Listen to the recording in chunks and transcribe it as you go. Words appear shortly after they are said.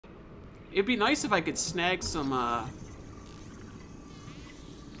It'd be nice if I could snag some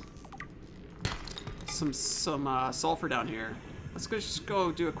sulfur down here. Let's just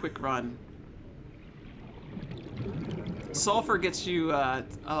go do a quick run. Sulfur gets you,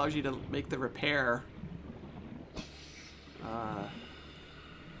 allows you to make the repair.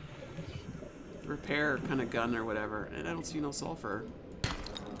 Repair kind of gun or whatever. And I don't see no sulfur.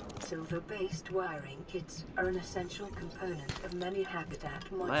 Silver-based wiring kits are an essential component of many habitat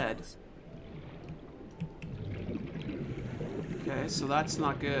modules. Lead. Okay, so that's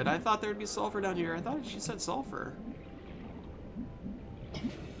not good. I thought there'd be sulfur down here. I thought she said sulfur.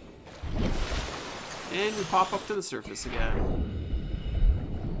 And we pop up to the surface again.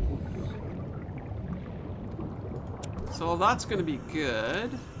 So that's going to be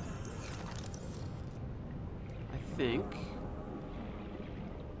good. I think.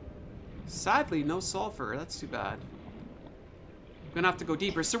 Sadly, no sulfur. That's too bad. I'm going to have to go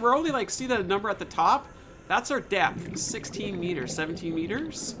deeper. So we're only like, see the number at the top? That's our depth. 16 meters, 17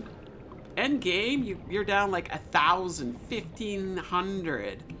 meters. End game, you're down like 1,000,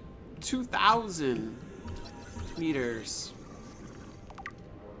 1,500, 2,000 meters.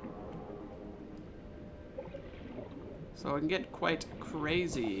 So it can get quite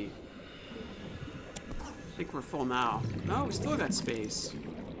crazy. I think we're full now. No, we still got space.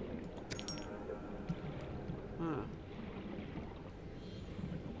 Huh.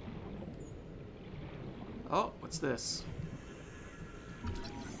 Oh, what's this?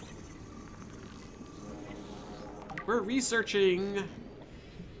 We're researching.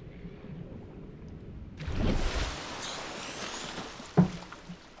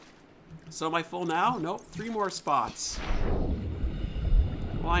 So am I full now? Nope, 3 more spots.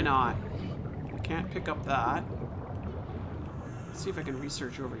 Why not? I can't pick up that. Let's see if I can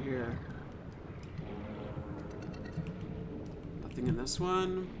research over here. Nothing in this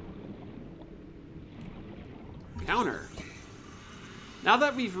one. Counter. Now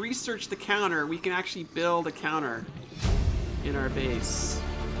that we've researched the counter, we can actually build a counter in our base.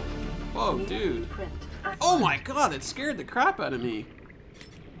 Whoa, dude. Oh my god, it scared the crap out of me.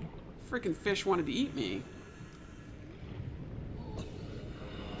 Freaking fish wanted to eat me.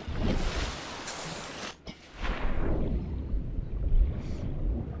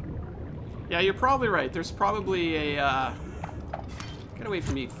 Yeah, you're probably right. There's probably a, Get away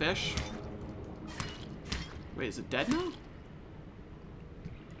from me, fish. Wait, is it dead now?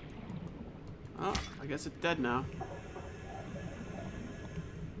 Oh, I guess it's dead now.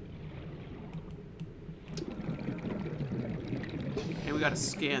 And we gotta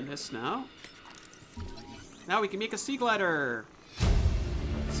scan this now. Now we can make a sea glider.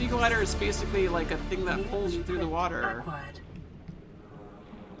 Sea glider is basically like a thing that pulls you through the water.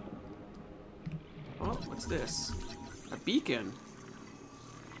 Oh, what's this? A beacon.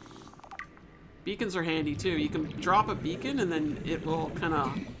 Beacons are handy too. You can drop a beacon and then it will kind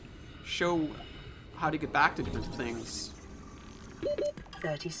of show how to get back to different things.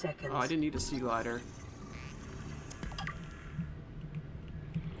 30 seconds. Oh, I didn't need a sea glider.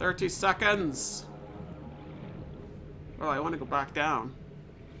 30 seconds. Oh, I want to go back down.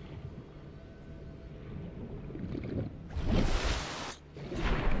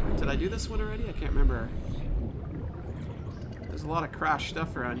 Did I do this one already? I can't remember. There's a lot of crashed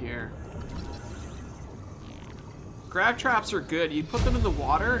stuff around here. Grab traps are good. You put them in the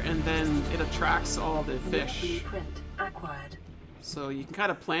water and then it attracts all the fish. So you can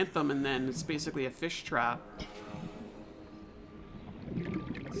kind of plant them and then it's basically a fish trap.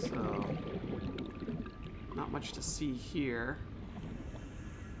 So, not much to see here.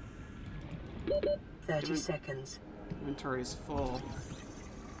 30 seconds. Inventory is full.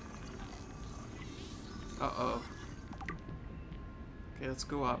 Uh-oh. Okay, let's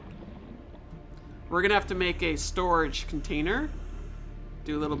go up. We're gonna have to make a storage container.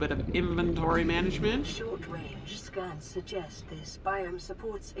 Do a little bit of inventory management. Short-range scans suggest this biome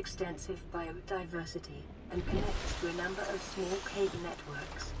supports extensive biodiversity and connects to a number of small cave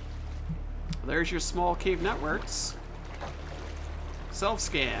networks. There's your small cave networks.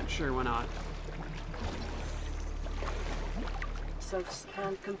 Self-scan, sure, why not?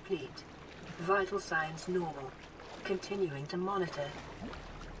 Self-scan complete. Vital signs normal. Continuing to monitor.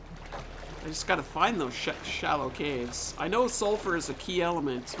 I just gotta find those shallow caves. I know sulfur is a key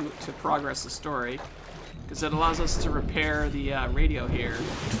element to progress the story, because it allows us to repair the radio here.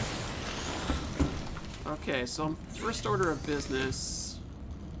 Okay, so first order of business,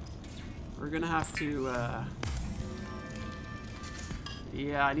 we're gonna have to,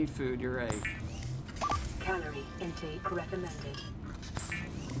 yeah, I need food, you're right. Calorie intake recommended.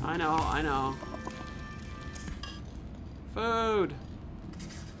 I know. Food!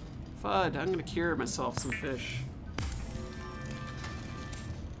 Fud, I'm gonna cure myself some fish.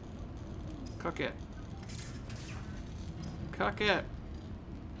 Cook it. Cook it.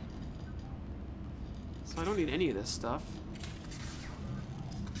 So I don't need any of this stuff.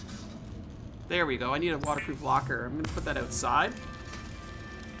 There we go. I need a waterproof locker. I'm gonna put that outside.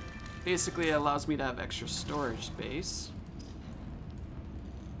 Basically, it allows me to have extra storage space.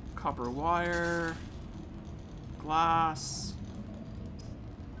 Copper wire. Glass.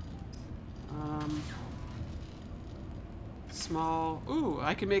 Small. Ooh,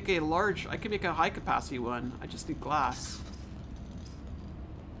 I can make a large. I can make a high capacity one. I just need glass.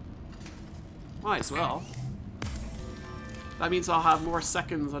 Might as well. That means I'll have more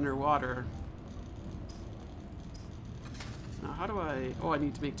seconds underwater. Now, how do I... Oh, I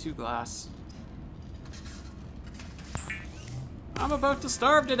need to make 2 glass. I'm about to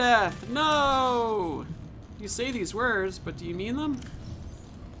starve to death! No! You say these words, but do you mean them?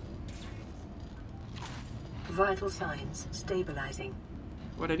 Vital signs stabilizing.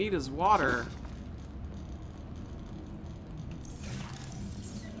 What I need is water.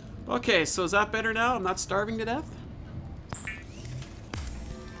 Okay, so is that better now? I'm not starving to death?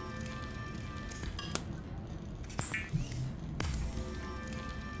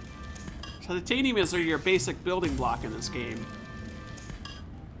 So the titaniums are your basic building block in this game.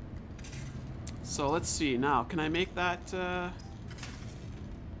 So let's see now. Can I make that? So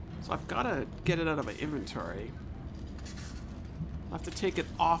I've got to get it out of my inventory. I have to take it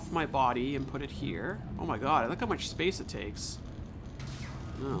off my body and put it here. Oh my god! Look how much space it takes.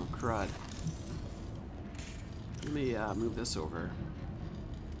 Oh crud! Let me move this over.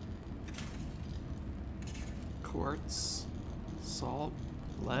 Quartz, salt,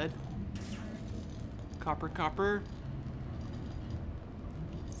 lead, copper, copper.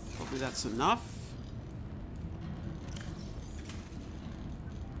 Hopefully that's enough.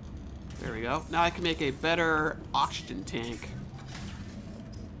 There we go. Now I can make a better oxygen tank.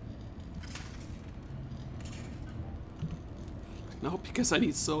 No, because I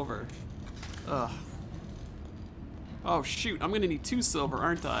need silver. Ugh. Oh shoot, I'm gonna need 2 silver,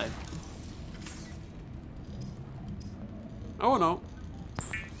 aren't I? Oh no.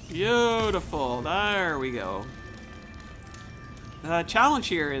 Beautiful, there we go. The challenge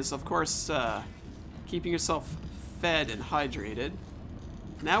here is, of course, keeping yourself fed and hydrated.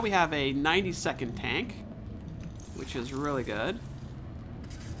 Now we have a 90-second tank, which is really good.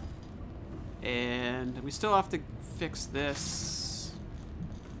 And we still have to fix this.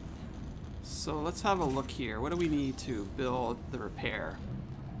 So let's have a look here. What do we need to build the repair?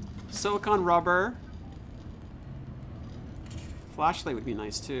 Silicon rubber. Flashlight would be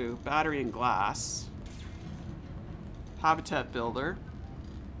nice too. Battery and glass. Habitat builder.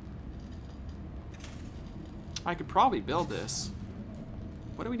 I could probably build this.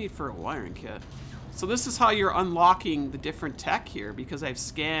 What do we need for a wiring kit? So this is how you're unlocking the different tech here, because I've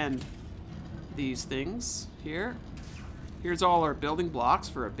scanned these things here. Here's all our building blocks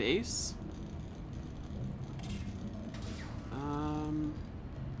for a base.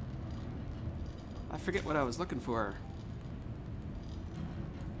 I forget what I was looking for.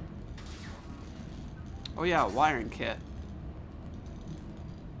 Oh yeah, wiring kit.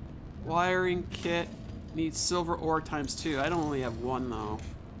 Wiring kit needs silver ore ×2. I don't only have 1 though.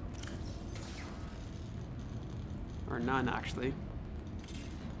 Or none actually.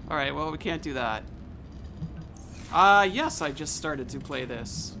 Alright, well we can't do that. Yes, I just started to play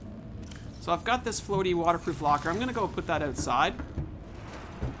this. So I've got this floaty waterproof locker. I'm gonna go put that outside.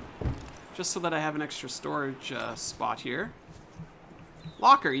 Just so that I have an extra storage spot here.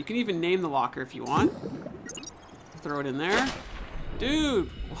 Locker, you can even name the locker if you want. Throw it in there. Dude,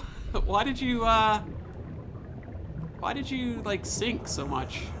 why did you like sink so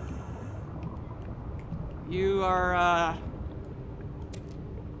much? You are I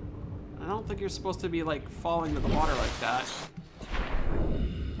don't think you're supposed to be like falling to the water like that.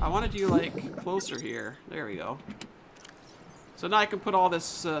 I wanted you like closer here. There we go. So now I can put all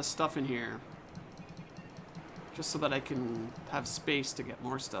this stuff in here. Just so that I can have space to get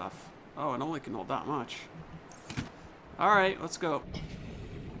more stuff. Oh, it only can hold that much. Alright, let's go.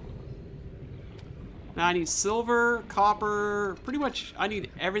 Now I need silver, copper, pretty much I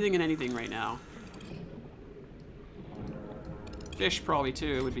need everything and anything right now. Fish probably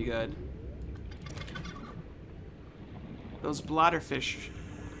too would be good. Those bladderfish.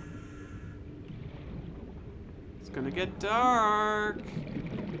 It's gonna get dark.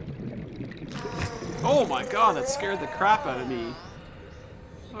 Oh my god, that scared the crap out of me.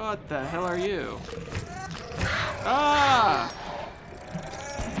 What the hell are you? Ah!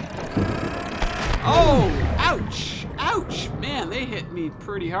 Oh! Ouch! Ouch! Man, they hit me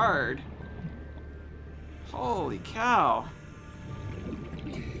pretty hard. Holy cow.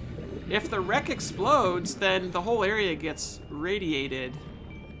 If the wreck explodes, then the whole area gets radiated.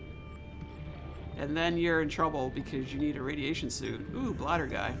 And then you're in trouble because you need a radiation suit. Ooh, bladder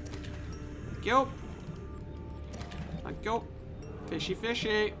guy. Go. Go. Fishy,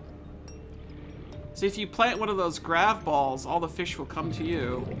 fishy. So if you plant one of those grav balls, all the fish will come to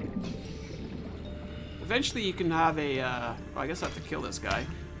you. Eventually you can have a, well, I guess I have to kill this guy.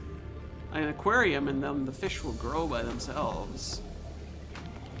 An aquarium, and then the fish will grow by themselves.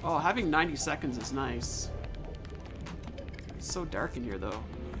 Oh, having 90 seconds is nice. It's so dark in here, though.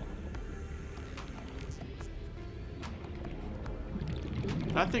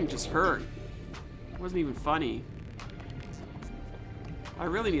 That thing just hurt. It wasn't even funny. I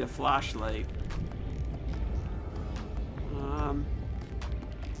really need a flashlight.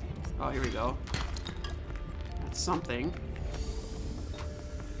 Oh, here we go. That's something.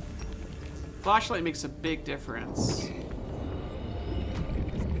 Flashlight makes a big difference.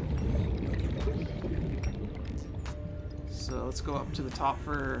 So let's go up to the top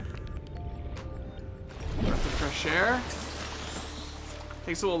for breath of fresh air.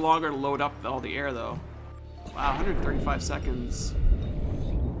 Takes a little longer to load up all the air though. Wow, 135 seconds.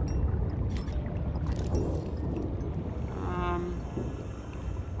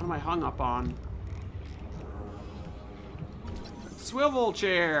 What am I hung up on? Swivel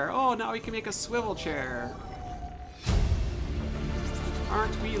chair! Oh, now we can make a swivel chair.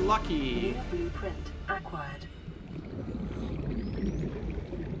 Aren't we lucky? New blueprint acquired.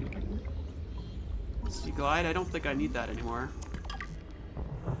 Sea glide? I don't think I need that anymore.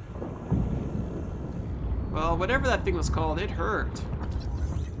 Well, whatever that thing was called, it hurt.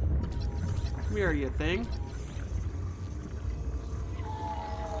 Come here, you thing.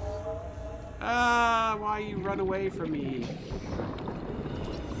 Why you run away from me?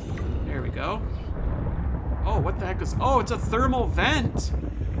 There we go. Oh, what the heck is... Oh, it's a thermal vent!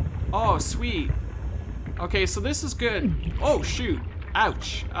 Oh, sweet. Okay, so this is good. Oh, shoot.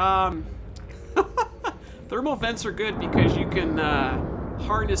 Ouch. Thermal vents are good because you can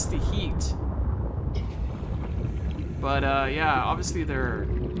harness the heat. But, yeah, obviously they're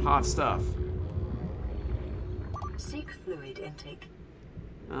hot stuff. Seek fluid intake.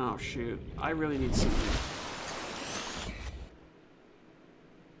 Oh, shoot. I really need something.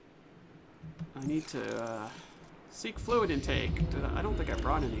 I need to, seek fluid intake. I don't think I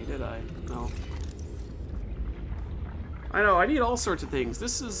brought any, did I? No. I know, I need all sorts of things.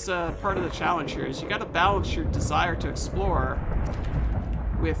 This is, part of the challenge here, is you gotta balance your desire to explore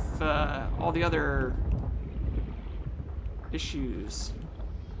with, all the other issues.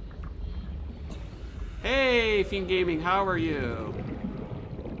 Hey, Fiend Gaming, how are you?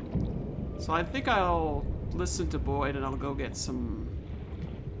 So I think I'll listen to Boyd and I'll go get some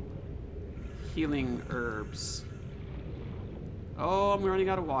healing herbs. Oh, I'm running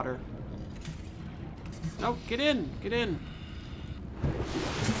out of water. No, get in, get in.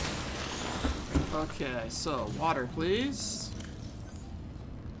 Okay, so water, please.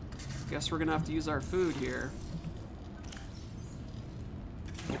 Guess we're gonna have to use our food here.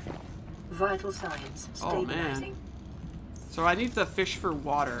 Vital signs Oh stabilizing. man. So I need the fish for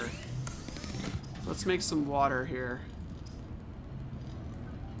water. Let's make some water here.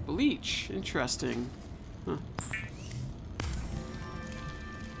 Bleach, interesting. Huh.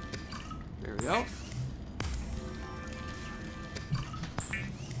 There we go.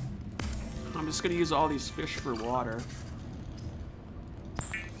 I'm just gonna use all these fish for water.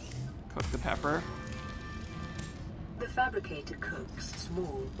 Cook the pepper. The fabricator cooks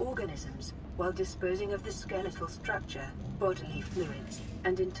small organisms while disposing of the skeletal structure, bodily fluids,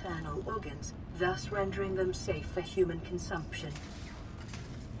 and internal organs, thus rendering them safe for human consumption.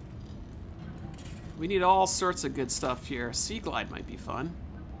 We need all sorts of good stuff here. Sea glide might be fun.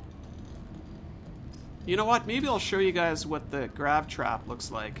 You know what? Maybe I'll show you guys what the grav trap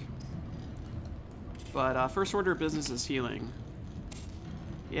looks like. But first order of business is healing.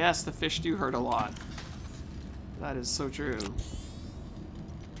 Yes, the fish do hurt a lot. That is so true. So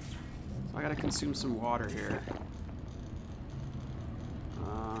I gotta consume some water here.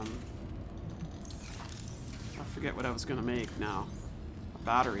 I forget what I was gonna make now. A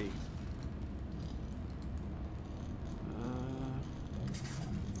battery.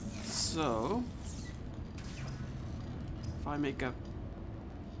 So if I make a...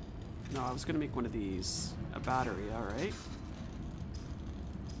 No, I was gonna make one of these. A battery, alright.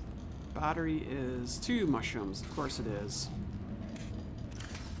 Battery is 2 mushrooms, of course it is.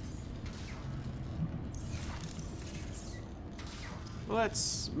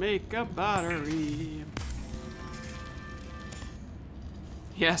 Let's make a battery.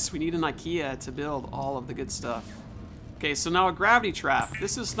 Yes, we need an IKEA to build all of the good stuff. Okay, so now a gravity trap.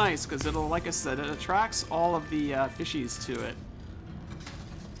 This is nice because it'll, like I said, it attracts all of the fishies to it.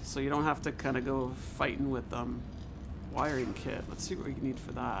 So you don't have to kind of go fighting with them. Wiring kit. Let's see what we need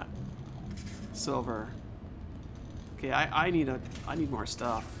for that. Silver. Okay, I need more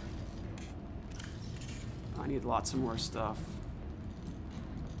stuff. I need lots of more stuff.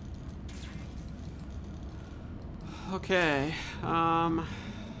 Okay.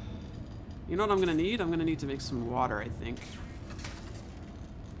 You know what I'm gonna need? I'm gonna need to make some water, I think.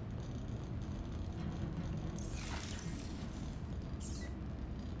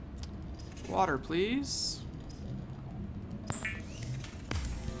 Water, please.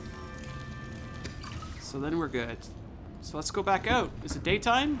 So then we're good. So let's go back out. Is it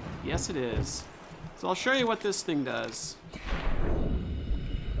daytime? Yes, it is. So I'll show you what this thing does.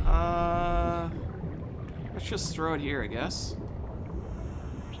 Let's just throw it here, I guess.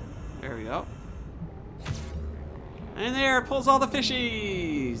 There we go. And there, it pulls all the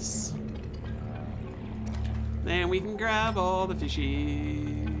fishies. Then we can grab all the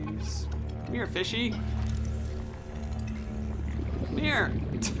fishies. Come here, fishy. Come here.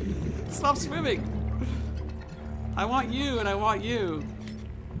 Stop swimming. I want you, and I want you.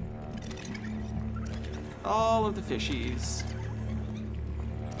 All of the fishies.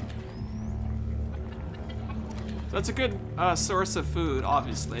 That's a good source of food,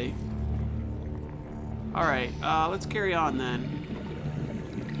 obviously. Alright, let's carry on then.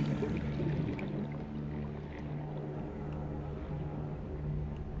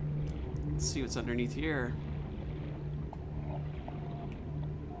 Let's see what's underneath here.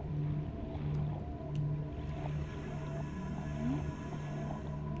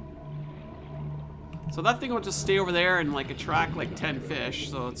 So that thing will just stay over there and like attract like 10 fish,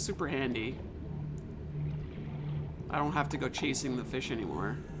 so it's super handy. I don't have to go chasing the fish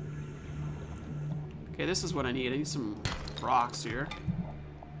anymore. Okay, this is what I need. I need some rocks here.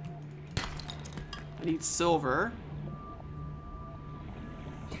 I need silver.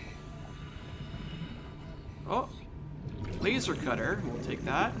 Oh, laser cutter. We'll take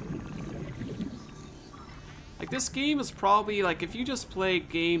that. Like, this game is probably, like, if you just play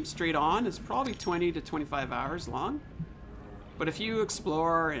game straight on, it's probably 20 to 25 hours long. But if you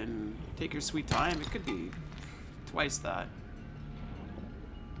explore and take your sweet time, it could be twice that.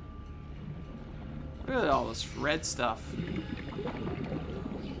 Look at all this red stuff.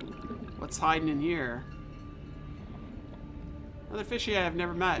 What's hiding in here? Another fishy I have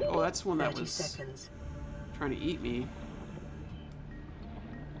never met. Oh, that's one that was trying to eat me.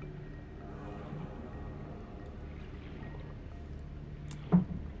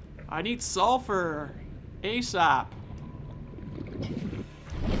 I need sulfur ASAP.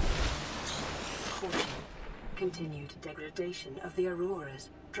 Continued degradation of the Aurora's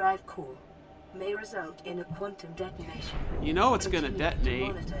drive core may result in a quantum detonation. You know it's gonna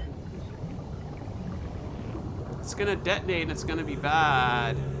detonate. It's gonna detonate and it's gonna be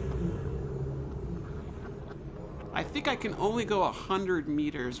bad. I think I can only go 100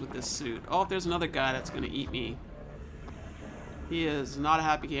 meters with this suit. Oh, there's another guy that's gonna eat me. He is not a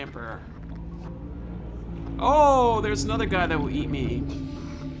happy camper. Oh, there's another guy that will eat me.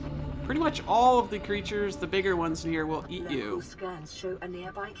 Pretty much all of the creatures, the bigger ones in here, will eat you. Local scans show a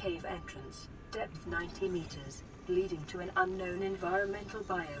nearby cave entrance, depth 90 meters, leading to an unknown environmental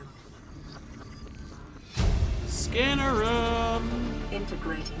biome. Scanner room!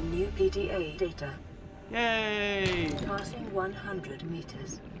 Integrating new PDA data. Yay! Passing 100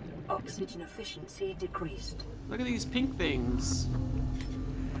 meters. Oxygen efficiency decreased. Look at these pink things.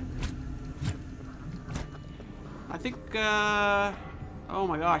 I think, oh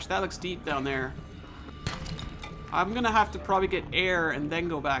my gosh, that looks deep down there. I'm gonna have to probably get air and then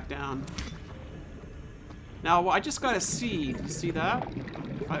go back down. Now, I just got a seed. You see that?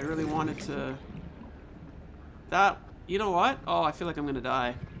 If I really wanted to... That, you know what? Oh, I feel like I'm gonna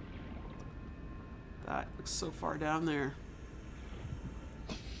die. That looks so far down there.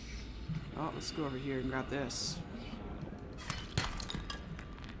 Oh, let's go over here and grab this.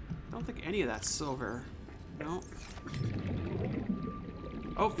 I don't think any of that's silver. No.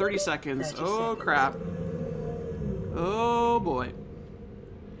 Oh, 30 seconds. Oh, crap. Oh, boy.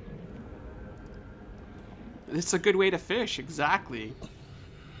 It's a good way to fish, exactly.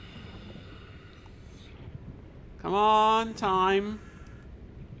 Come on, time.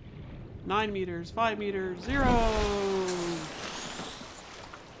 9 meters, 5 meters, 0.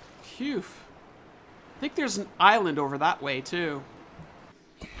 Phew. I think there's an island over that way, too.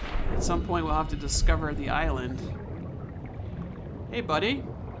 At some point, we'll have to discover the island. Hey, buddy.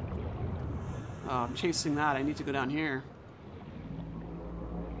 Oh, I'm chasing that. I need to go down here.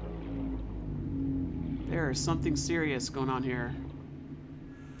 There is something serious going on here.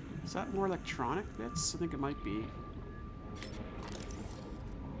 Is that more electronic bits? I think it might be.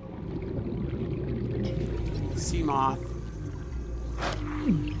 Sea moth.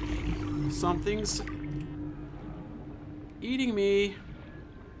 Something's eating me.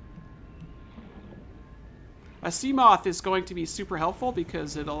 A sea moth is going to be super helpful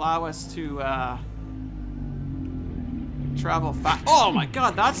because it'll allow us to travel fast. Oh my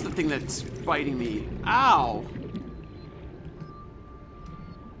god, that's the thing that's biting me. Ow.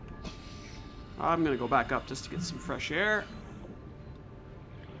 I'm gonna go back up just to get some fresh air.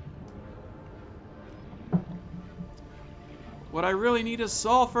 What I really need is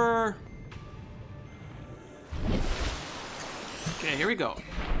sulfur. Okay, here we go.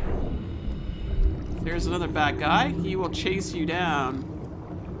 There's another bad guy. He will chase you down.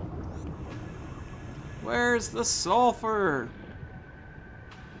 Where's the sulfur?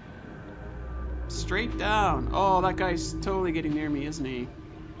 Straight down. Oh, that guy's totally getting near me, isn't he? You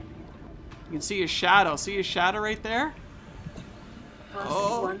can see his shadow. See his shadow right there? Passing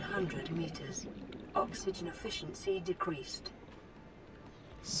 100 meters. Oxygen efficiency decreased.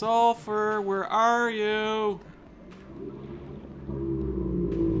 Sulfur, where are you?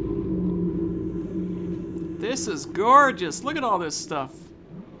 This is gorgeous. Look at all this stuff.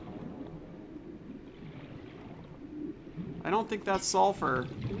 I don't think that's sulfur.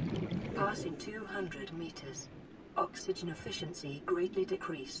 Passing 200 meters. Oxygen efficiency greatly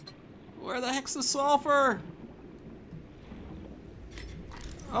decreased. Where the heck's the sulfur?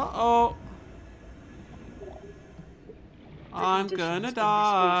 Uh-oh. I'm gonna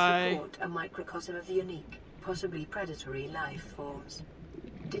die. Support a microcosm of unique, possibly predatory life forms.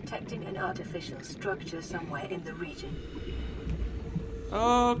 Detecting an artificial structure somewhere in the region.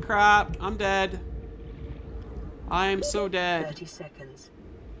 Oh crap, I'm dead. I am so dead. 30 seconds.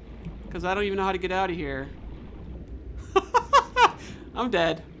 Because I don't even know how to get out of here. I'm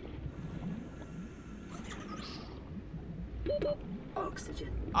dead. Oxygen.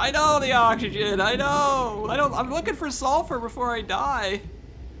 I know the oxygen, I know. I'm looking for sulfur before I die.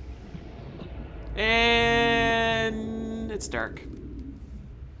 And it's dark.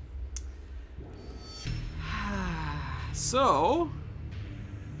 So,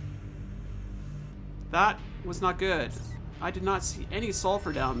 that was not good. I did not see any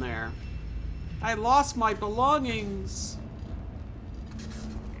sulfur down there. I lost my belongings.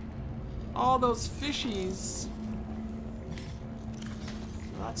 All those fishies.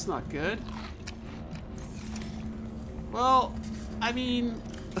 That's not good. Well, I mean,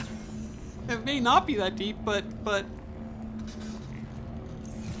 it may not be that deep, but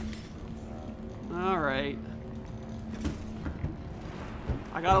all right.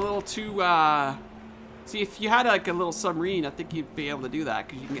 I got a little too, see, if you had like a little submarine, I think you'd be able to do that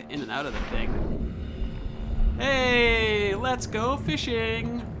because you can get in and out of the thing. Hey, let's go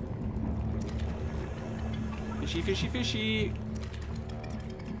fishing. Fishy, fishy, fishy.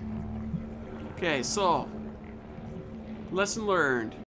 Okay, so, lesson learned.